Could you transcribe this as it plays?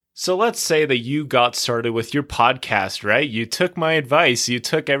So let's say that you got started with your podcast, right? You took my advice, you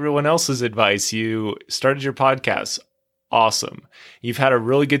took everyone else's advice, you started your podcast. Awesome. You've had a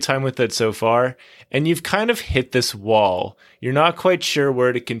really good time with it so far, and you've kind of hit this wall. You're not quite sure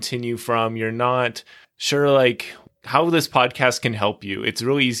where to continue from. You're not sure how this podcast can help you. It's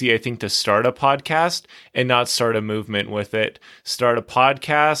really easy, I think, to start a podcast and not start a movement with it. Start a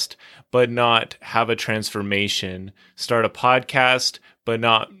podcast, but not have a transformation. Start a podcast, but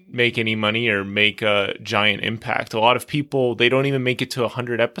not make any money or make a giant impact. A lot of people, they don't even make it to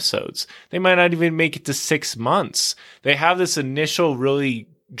 100 episodes. They might not even make it to 6 months. They have this initial really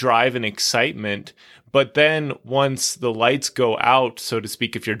drive and excitement, but then once the lights go out, so to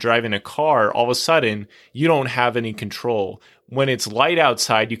speak, if you're driving a car, all of a sudden you don't have any control. When it's light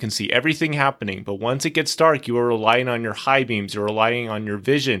outside, you can see everything happening. But once it gets dark, you are relying on your high beams. You're relying on your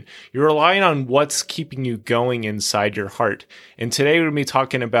vision. You're relying on what's keeping you going inside your heart. And today we're going to be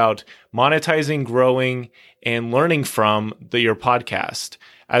talking about monetizing, growing, and learning from your podcast.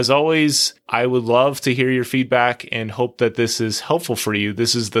 As always, I would love to hear your feedback and hope that this is helpful for you.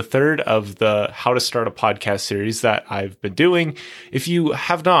 This is the third of the How to Start a Podcast series that I've been doing. If you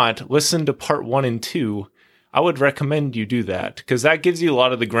have not listened to part 1 and 2, I would recommend you do that because that gives you a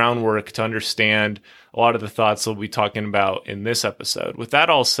lot of the groundwork to understand a lot of the thoughts we'll be talking about in this episode. With that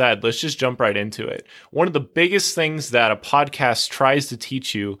all said, let's just jump right into it. One of the biggest things that a podcast tries to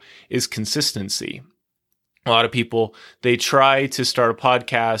teach you is consistency. A lot of people, they try to start a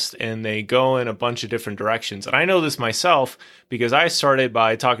podcast and they go in a bunch of different directions. And I know this myself because I started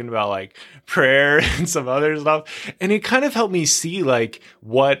by talking about prayer and some other stuff. And it kind of helped me see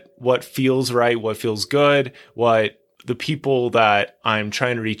what feels right, what feels good, what the people that I'm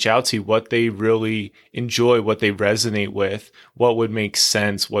trying to reach out to, what they really enjoy, what they resonate with, what would make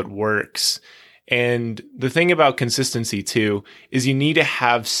sense, what works. And the thing about consistency too is you need to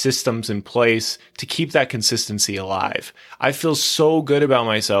have systems in place to keep that consistency alive. I feel so good about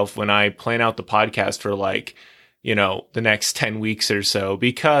myself when I plan out the podcast for the next 10 weeks or so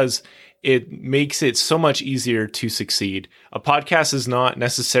because it makes it so much easier to succeed. A podcast is not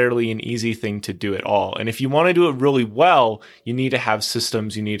necessarily an easy thing to do at all. And if you want to do it really well, you need to have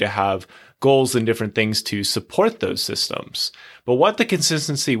systems, you need to have goals and different things to support those systems. But what the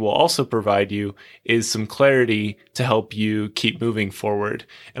consistency will also provide you is some clarity to help you keep moving forward.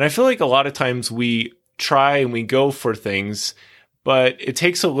 And I feel like a lot of times we try and we go for things, but it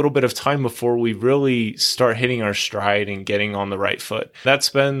takes a little bit of time before we really start hitting our stride and getting on the right foot. That's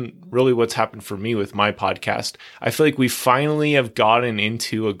been really what's happened for me with my podcast. I feel like we finally have gotten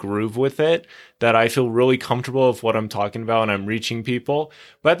into a groove with it that I feel really comfortable with what I'm talking about and I'm reaching people.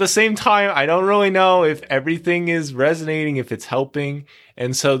 But at the same time, I don't really know if everything is resonating, if it's helping.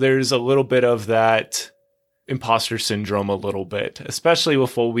 And so there's a little bit of that imposter syndrome a little bit, especially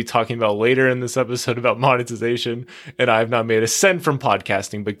with what we'll be talking about later in this episode about monetization. And I've not made a cent from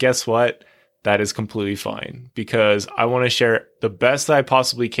podcasting, but guess what? That is completely fine because I want to share the best that I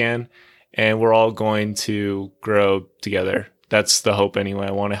possibly can. And we're all going to grow together. That's the hope anyway.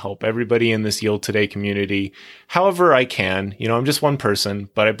 I want to help everybody in this Yield Today community however I can. I'm just one person,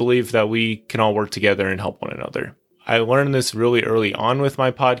 but I believe that we can all work together and help one another. I learned this really early on with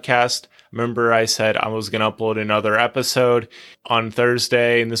my podcast. Remember, I said I was going to upload another episode on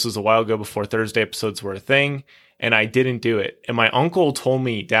Thursday, and this was a while ago before Thursday episodes were a thing, and I didn't do it. And my uncle told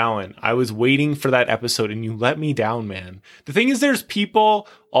me, Dallin, I was waiting for that episode, and you let me down, man. The thing is, there's people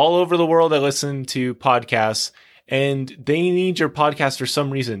all over the world that listen to podcasts, and they need your podcast for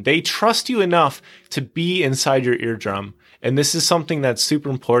some reason. They trust you enough to be inside your eardrum. And this is something that's super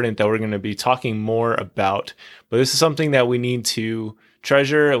important that we're going to be talking more about. But this is something that we need to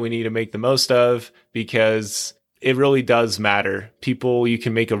treasure and we need to make the most of because it really does matter. People, you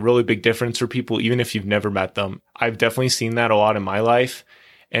can make a really big difference for people, even if you've never met them. I've definitely seen that a lot in my life.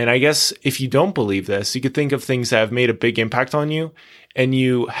 And I guess if you don't believe this, you could think of things that have made a big impact on you and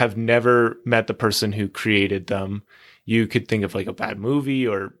you have never met the person who created them. You could think of a bad movie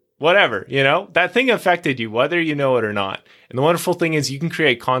or whatever, that thing affected you, whether you know it or not. And the wonderful thing is you can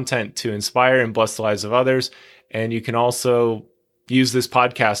create content to inspire and bless the lives of others. And you can also use this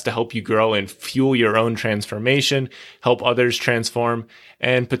podcast to help you grow and fuel your own transformation, help others transform,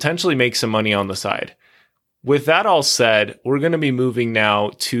 and potentially make some money on the side. With that all said, we're going to be moving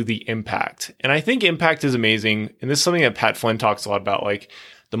now to the impact. And I think impact is amazing. And this is something that Pat Flynn talks a lot about.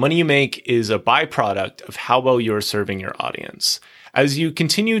 The money you make is a byproduct of how well you're serving your audience. As you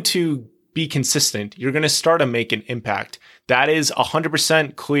continue to be consistent. You're going to start to make an impact. That is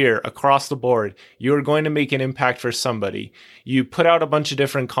 100% clear across the board. You're going to make an impact for somebody. You put out a bunch of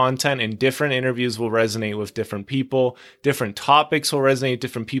different content, and different interviews will resonate with different people. Different topics will resonate with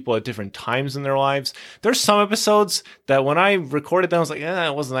different people at different times in their lives. There's some episodes that when I recorded them, I was like,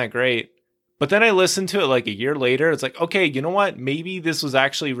 it wasn't that great. But then I listened to it like a year later. It's like, okay, you know what? Maybe this was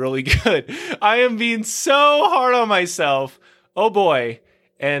actually really good. I am being so hard on myself. Oh boy.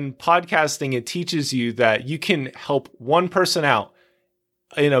 And podcasting, it teaches you that you can help one person out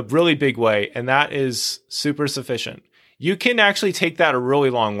in a really big way. And that is super sufficient. You can actually take that a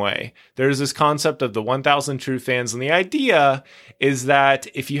really long way. There's this concept of the 1,000 true fans. And the idea is that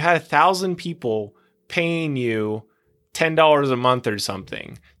if you had 1,000 people paying you $10 a month or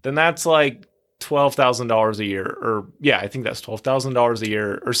something, then that's like $12,000 a year. Or yeah, I think that's $12,000 a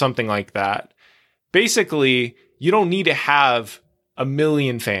year or something like that. Basically, you don't need to have 1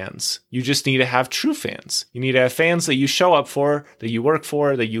 million fans. You just need to have true fans. You need to have fans that you show up for, that you work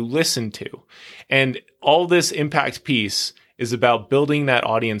for, that you listen to. And all this impact piece is about building that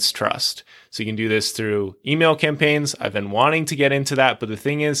audience trust. So you can do this through email campaigns. I've been wanting to get into that, but the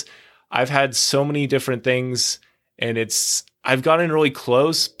thing is, I've had so many different things and I've gotten really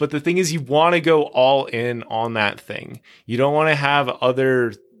close, but the thing is, you want to go all in on that thing. You don't want to have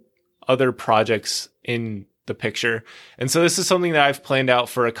other projects in the picture. And so this is something that I've planned out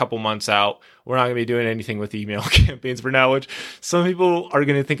for a couple months out. We're not going to be doing anything with email campaigns for now, which some people are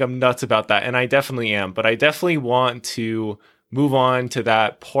going to think I'm nuts about that. And I definitely am, but I definitely want to move on to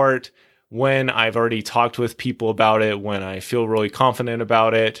that part when I've already talked with people about it, when I feel really confident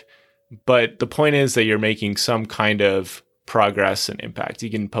about it. But the point is that you're making some kind of progress and impact. You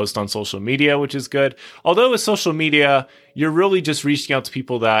can post on social media, which is good. Although with social media, you're really just reaching out to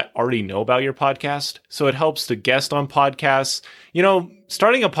people that already know about your podcast. So it helps to guest on podcasts. You know,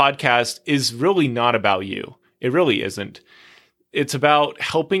 starting a podcast is really not about you. It really isn't. It's about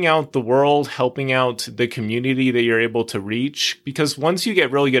helping out the world, helping out the community that you're able to reach. Because once you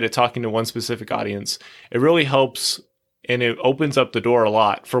get really good at talking to one specific audience, it really helps. And it opens up the door a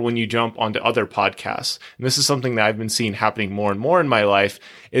lot for when you jump onto other podcasts. And this is something that I've been seeing happening more and more in my life,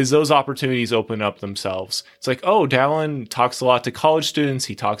 is those opportunities open up themselves. It's like, oh, Dallin talks a lot to college students.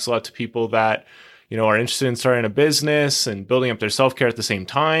 He talks a lot to people that, you know, are interested in starting a business and building up their self-care at the same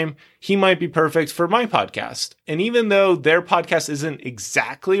time. He might be perfect for my podcast. And even though their podcast isn't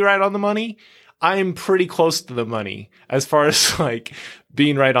exactly right on the money, I'm pretty close to the money as far as like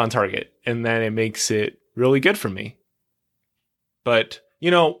being right on target. And then it makes it really good for me. But,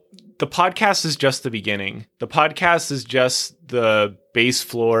 you know, the podcast is just the beginning. The podcast is just the base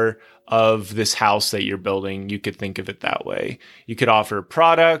floor of this house that you're building. You could think of it that way. You could offer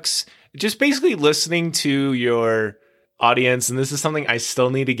products, just basically listening to your audience. And this is something I still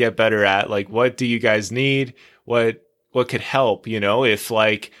need to get better at. Like, what do you guys need? What could help? You know, if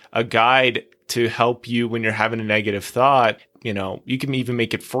like a guide to help you when you're having a negative thought, you know, you can even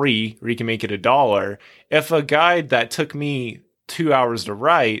make it free, or you can make it $1. If a guide that took me 2 hours to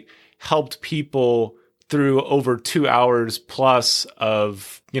write helped people through over 2 hours plus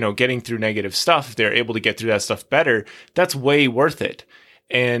of, you know, getting through negative stuff, if they're able to get through that stuff better, that's way worth it.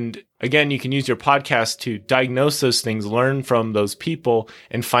 And again, you can use your podcast to diagnose those things, learn from those people,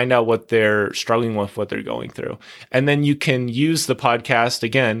 and find out what they're struggling with, what they're going through. And then you can use the podcast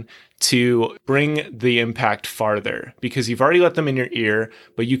again to bring the impact farther, because you've already let them in your ear,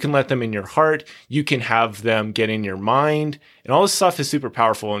 but you can let them in your heart. You can have them get in your mind, and all this stuff is super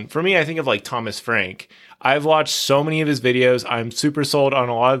powerful. And for me, I think of like Thomas Frank. I've watched so many of his videos. I'm super sold on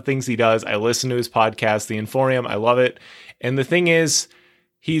a lot of things he does. I listen to his podcast, The Inforium. I love it. And the thing is,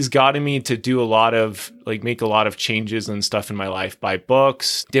 he's gotten me to do a lot of, like, make a lot of changes and stuff in my life, buy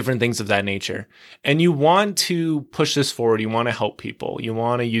books, different things of that nature. And you want to push this forward. You want to help people. You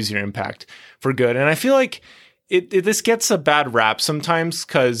want to use your impact for good. And I feel like this gets a bad rap sometimes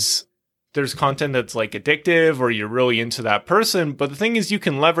because there's content that's like addictive or you're really into that person. But the thing is, you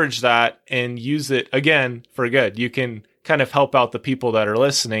can leverage that and use it again for good. You can kind of help out the people that are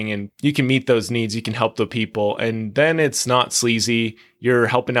listening, and you can meet those needs. You can help the people, and then it's not sleazy. You're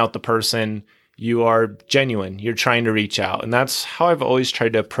helping out the person. You are genuine. You're trying to reach out. And that's how I've always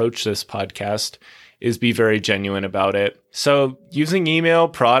tried to approach this podcast, is be very genuine about it. So using email,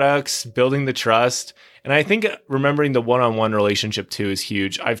 products, building the trust. And I think remembering the one-on-one relationship too is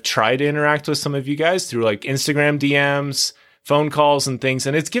huge. I've tried to interact with some of you guys through like Instagram DMs, phone calls and things,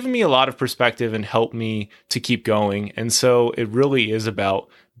 and it's given me a lot of perspective and helped me to keep going. And so it really is about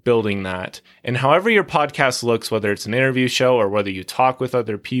building that. And however your podcast looks, whether it's an interview show or whether you talk with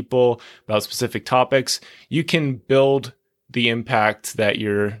other people about specific topics, you can build the impact that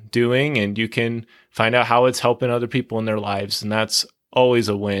you're doing, and you can find out how it's helping other people in their lives. And that's always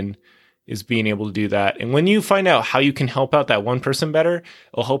a win, is being able to do that. And when you find out how you can help out that one person better,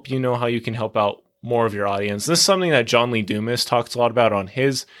 it'll help you know how you can help out more of your audience. This is something that John Lee Dumas talks a lot about on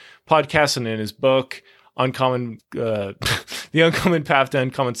his podcast and in his book, The Uncommon Path to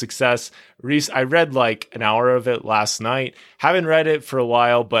Uncommon Success. I read like an hour of it last night. Haven't read it for a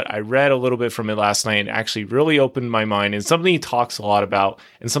while, but I read a little bit from it last night and actually really opened my mind. And something he talks a lot about,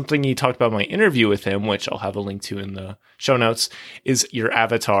 and something he talked about in my interview with him, which I'll have a link to in the show notes, is your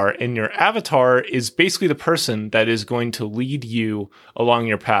avatar. And your avatar is basically the person that is going to lead you along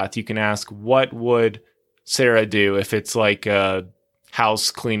your path. You can ask, what would Sarah do if it's like a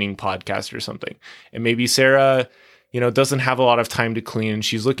house cleaning podcast or something? And maybe Sarah, doesn't have a lot of time to clean, and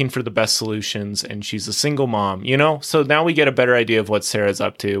she's looking for the best solutions, and she's a single mom, So now we get a better idea of what Sarah's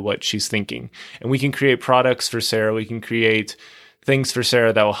up to, what she's thinking. And we can create products for Sarah. We can create things for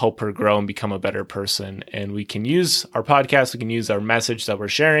Sarah that will help her grow and become a better person. And we can use our podcast, we can use our message that we're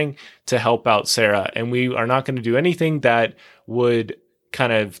sharing to help out Sarah. And we are not going to do anything that would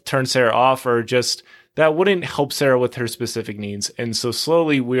kind of turn Sarah off, or just that wouldn't help Sarah with her specific needs. And so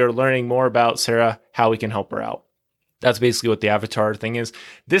slowly we are learning more about Sarah, how we can help her out. That's basically what the avatar thing is.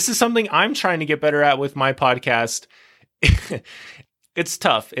 This is something I'm trying to get better at with my podcast. It's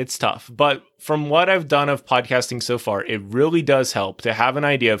tough. But from what I've done of podcasting so far, it really does help to have an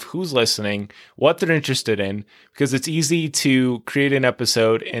idea of who's listening, what they're interested in, because it's easy to create an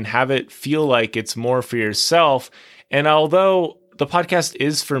episode and have it feel like it's more for yourself. And although the podcast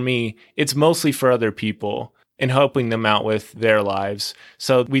is for me, it's mostly for other people and helping them out with their lives.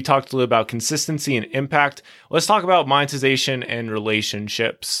 So we talked a little about consistency and impact. Let's talk about monetization and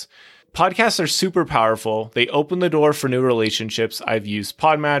relationships. Podcasts are super powerful. They open the door for new relationships. I've used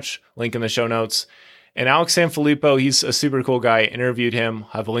Podmatch, link in the show notes. And Alex Sanfilippo, he's a super cool guy. I interviewed him.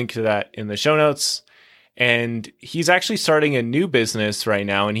 I have a link to that in the show notes. And he's actually starting a new business right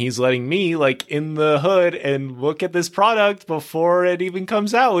now, and he's letting me like in the hood and look at this product before it even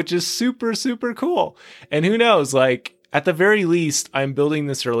comes out, which is super, super cool. And who knows, like at the very least, I'm building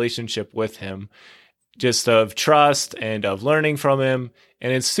this relationship with him, just of trust and of learning from him.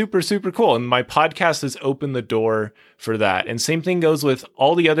 And it's super, super cool. And my podcast has opened the door for that. And same thing goes with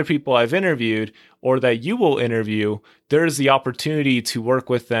all the other people I've interviewed or that you will interview. There's the opportunity to work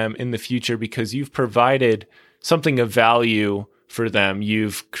with them in the future because you've provided something of value for them.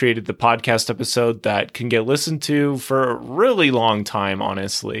 You've created the podcast episode that can get listened to for a really long time,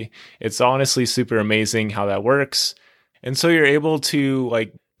 honestly. It's honestly super amazing how that works. And so you're able to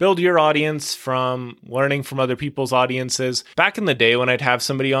like build your audience from learning from other people's audiences. Back in the day when I'd have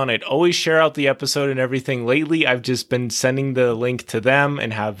somebody on, I'd always share out the episode and everything. Lately, I've just been sending the link to them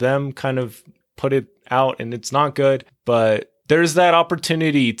and have them kind of put it out, and it's not good. But there's that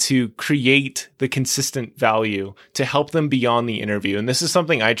opportunity to create the consistent value to help them beyond the interview. And this is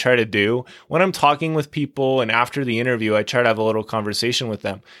something I try to do when I'm talking with people. And after the interview, I try to have a little conversation with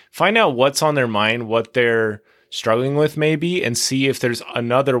them, find out what's on their mind, what they're struggling with maybe, and see if there's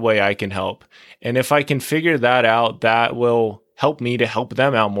another way I can help. And if I can figure that out, that will help me to help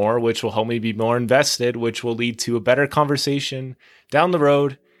them out more, which will help me be more invested, which will lead to a better conversation down the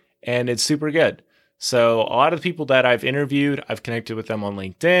road. And it's super good. So a lot of the people that I've interviewed, I've connected with them on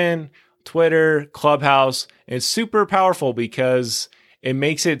LinkedIn, Twitter, Clubhouse. And it's super powerful because it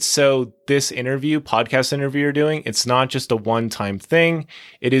makes it so this podcast interview you're doing, it's not just a one-time thing.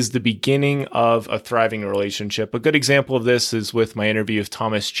 It is the beginning of a thriving relationship. A good example of this is with my interview with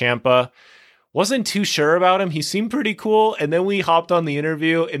Thomas Champa. Wasn't too sure about him. He seemed pretty cool. And then we hopped on the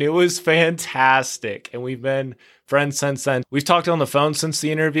interview and it was fantastic. And we've been friends since then. We've talked on the phone since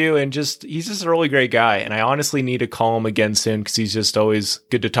the interview and he's just a really great guy. And I honestly need to call him again soon because he's just always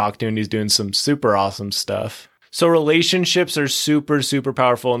good to talk to and he's doing some super awesome stuff. So relationships are super, super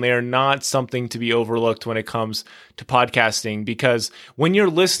powerful, and they are not something to be overlooked when it comes to podcasting, because when you're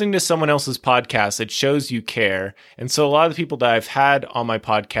listening to someone else's podcast, it shows you care. And so a lot of the people that I've had on my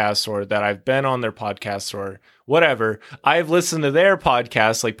podcast or that I've been on their podcasts or whatever, I've listened to their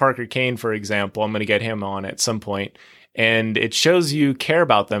podcasts, like Parker Kane, for example. I'm going to get him on at some point. And it shows you care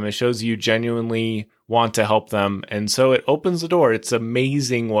about them. It shows you genuinely want to help them. And so it opens the door. It's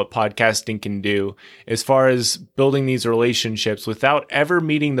amazing what podcasting can do as far as building these relationships without ever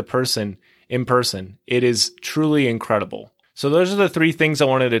meeting the person in person. It is truly incredible. So those are the three things I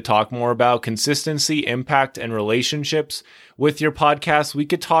wanted to talk more about: consistency, impact, and relationships with your podcast. We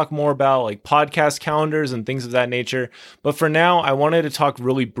could talk more about like podcast calendars and things of that nature. But for now, I wanted to talk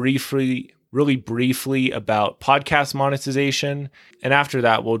really briefly really briefly about podcast monetization. And after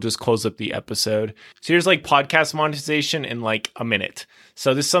that, we'll just close up the episode. So here's like podcast monetization in like a minute.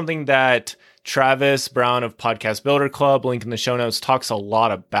 So this is something that Travis Brown of Podcast Builder Club, link in the show notes, talks a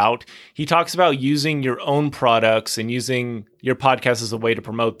lot about. He talks about using your own products and using your podcast as a way to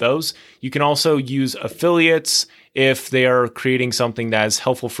promote those. You can also use affiliates if they are creating something that is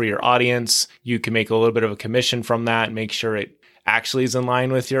helpful for your audience. You can make a little bit of a commission from that and make sure it actually is in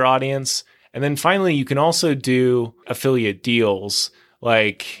line with your audience. And then finally, you can also do affiliate deals.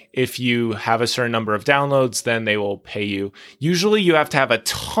 Like if you have a certain number of downloads, then they will pay you. Usually you have to have a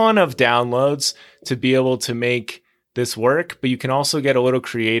ton of downloads to be able to make this work, but you can also get a little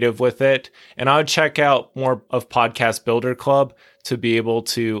creative with it. And I would check out more of Podcast Builder Club to be able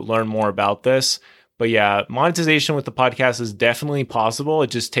to learn more about this. But yeah, monetization with the podcast is definitely possible.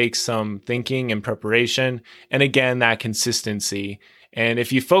 It just takes some thinking and preparation. And again, that consistency. And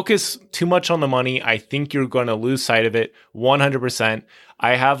if you focus too much on the money, I think you're going to lose sight of it 100%.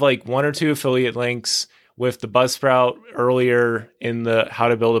 I have like 1 or 2 affiliate links with the Buzzsprout earlier in the How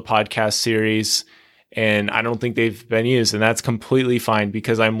to Build a Podcast series, and I don't think they've been used. And that's completely fine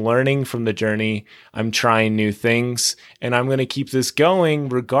because I'm learning from the journey. I'm trying new things, and I'm going to keep this going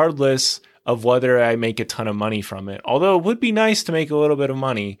regardless of whether I make a ton of money from it. Although it would be nice to make a little bit of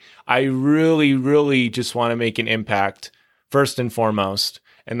money, I really, really just want to make an impact first and foremost.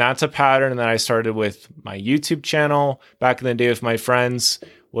 And that's a pattern that I started with my YouTube channel back in the day with my friends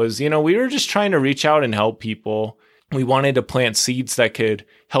was, we were just trying to reach out and help people. We wanted to plant seeds that could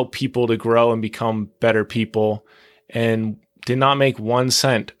help people to grow and become better people, and did not make 1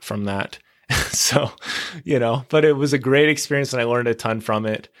 cent from that. So, but it was a great experience and I learned a ton from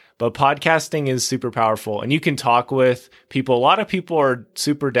it. But podcasting is super powerful and you can talk with people. A lot of people are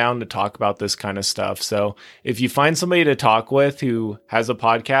super down to talk about this kind of stuff. So if you find somebody to talk with who has a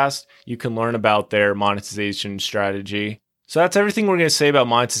podcast, you can learn about their monetization strategy. So that's everything we're going to say about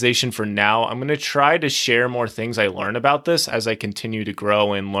monetization for now. I'm going to try to share more things I learn about this as I continue to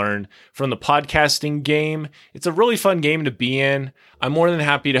grow and learn from the podcasting game. It's a really fun game to be in. I'm more than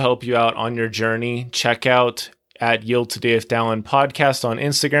happy to help you out on your journey. Check out at Yield to Dave Dallin podcast on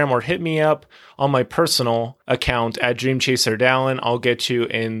Instagram, or hit me up on my personal account at Dream Chaser Dallin. I'll get you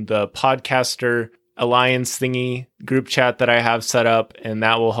in the podcaster alliance thingy group chat that I have set up, and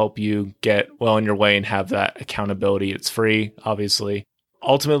that will help you get well on your way and have that accountability. It's free, obviously.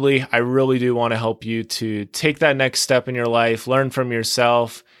 Ultimately, I really do want to help you to take that next step in your life, learn from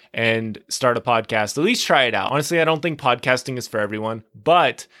yourself, and start a podcast. At least try it out. Honestly, I don't think podcasting is for everyone,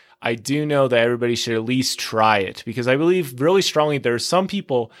 but I do know that everybody should at least try it, because I believe really strongly there are some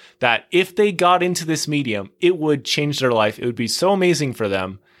people that if they got into this medium, it would change their life. It would be so amazing for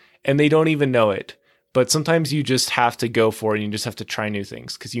them, and they don't even know it. But sometimes you just have to go for it and you just have to try new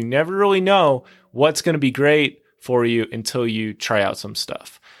things, because you never really know what's going to be great for you until you try out some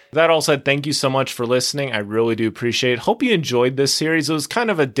stuff. That all said, thank you so much for listening. I really do appreciate it. Hope you enjoyed this series. It was kind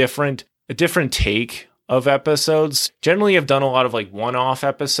of a different take of episodes. Generally, I've done a lot of like one-off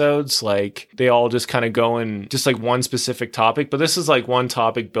episodes, like they all just kind of go in just like one specific topic, but this is like one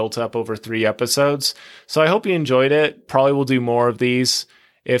topic built up over 3 episodes. So I hope you enjoyed it. Probably will do more of these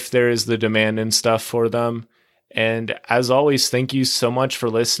if there is the demand and stuff for them. And as always, thank you so much for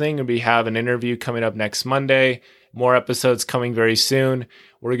listening. And we have an interview coming up next Monday. More episodes coming very soon.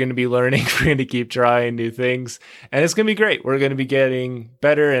 We're going to be learning. We're going to keep trying new things. And it's going to be great. We're going to be getting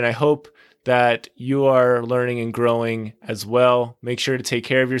better. And I hope that you are learning and growing as well. Make sure to take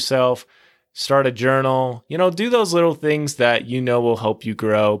care of yourself. Start a journal. Do those little things that will help you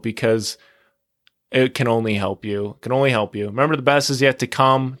grow, because it can only help you. It can only help you. Remember, the best is yet to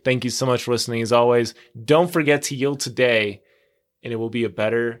come. Thank you so much for listening as always. Don't forget to yield today, and it will be a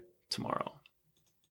better tomorrow.